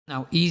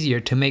Now easier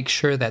to make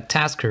sure that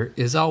Tasker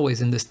is always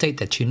in the state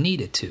that you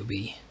need it to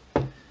be.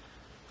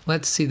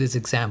 Let's see this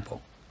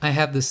example. I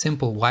have the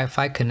simple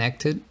Wi-Fi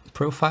connected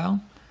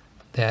profile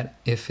that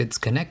if it's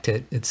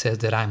connected, it says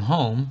that I'm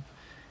home,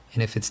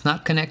 and if it's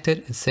not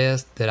connected, it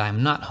says that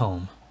I'm not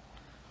home.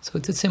 So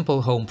it's a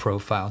simple home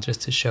profile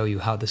just to show you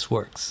how this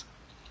works.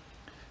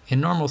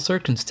 In normal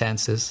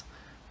circumstances,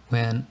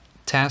 when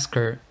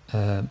Tasker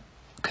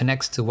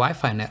connects to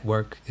Wi-Fi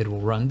network, it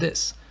will run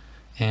this.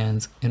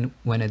 And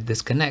when it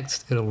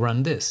disconnects, it'll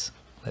run this.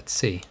 Let's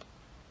see.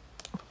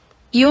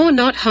 You're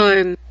not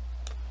home.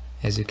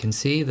 As you can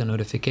see, the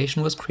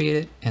notification was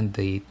created and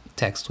the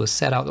text was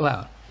said out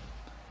loud.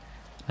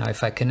 Now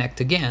if I connect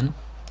again,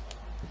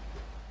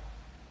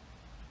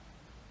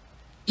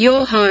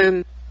 you're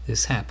home.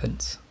 This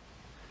happens.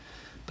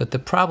 But the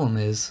problem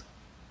is,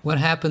 what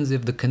happens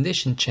if the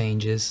condition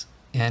changes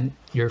and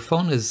your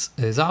phone is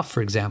off,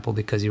 for example,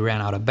 because you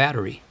ran out of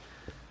battery?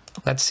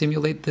 Let's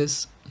simulate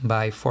this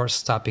by force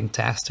stopping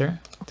Tasker.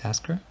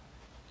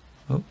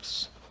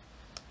 Oops.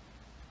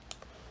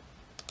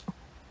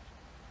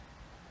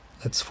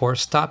 Let's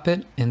force stop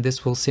it, and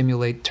this will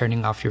simulate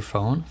turning off your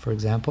phone, for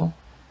example.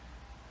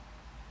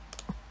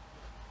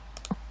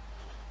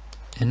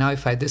 And now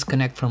if I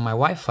disconnect from my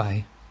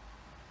Wi-Fi,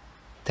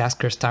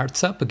 Tasker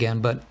starts up again,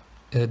 but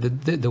the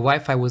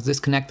Wi-Fi was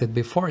disconnected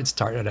before it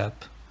started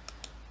up.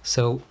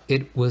 So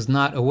it was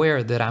not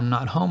aware that I'm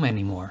not home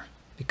anymore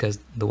because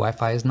the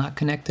Wi-Fi is not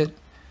connected,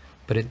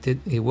 but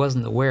it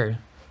wasn't aware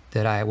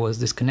that I was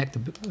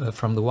disconnected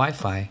from the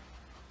Wi-Fi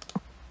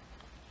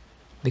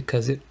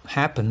because it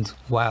happened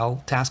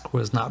while Tasker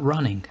was not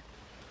running.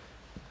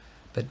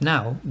 But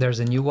now there's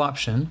a new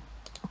option,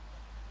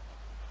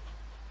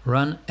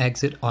 run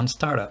exit on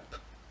startup.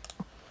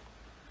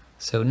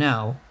 So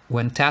now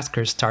when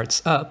Tasker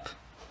starts up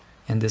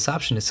and this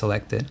option is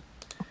selected,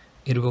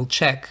 it will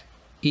check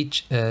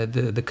each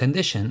the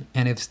condition,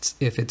 and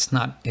if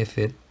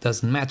it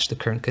doesn't match the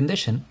current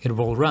condition, it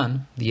will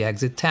run the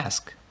exit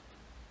task.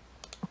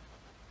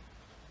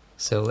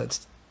 So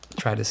let's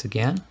try this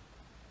again.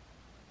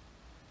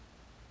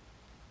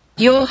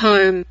 You're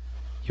home.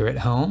 You're at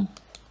home,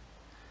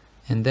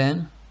 and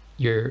then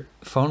your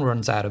phone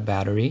runs out of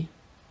battery.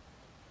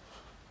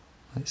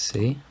 Let's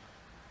see.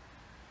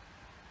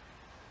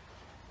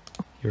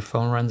 Your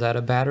phone runs out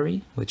of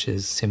battery, which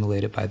is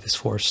simulated by this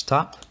force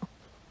stop.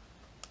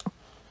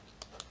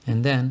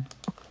 And then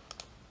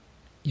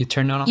you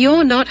turn on.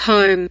 You're not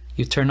home.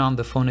 You turn on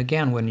the phone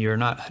again when you're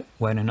not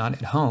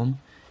at home,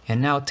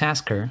 and now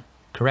Tasker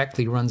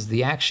correctly runs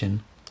the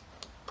action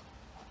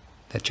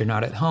that you're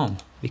not at home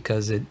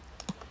because it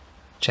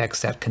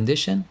checks that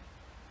condition.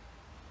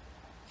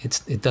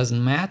 It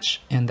doesn't match,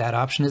 and that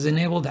option is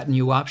enabled, that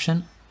new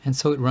option, and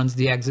so it runs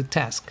the exit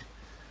task.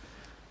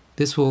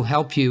 This will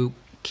help you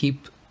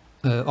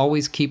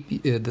always keep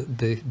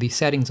the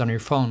settings on your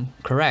phone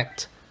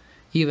correct,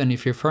 even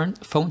if your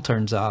phone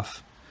turns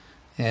off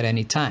at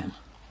any time.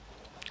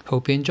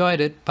 Hope you enjoyed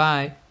it.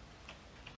 Bye.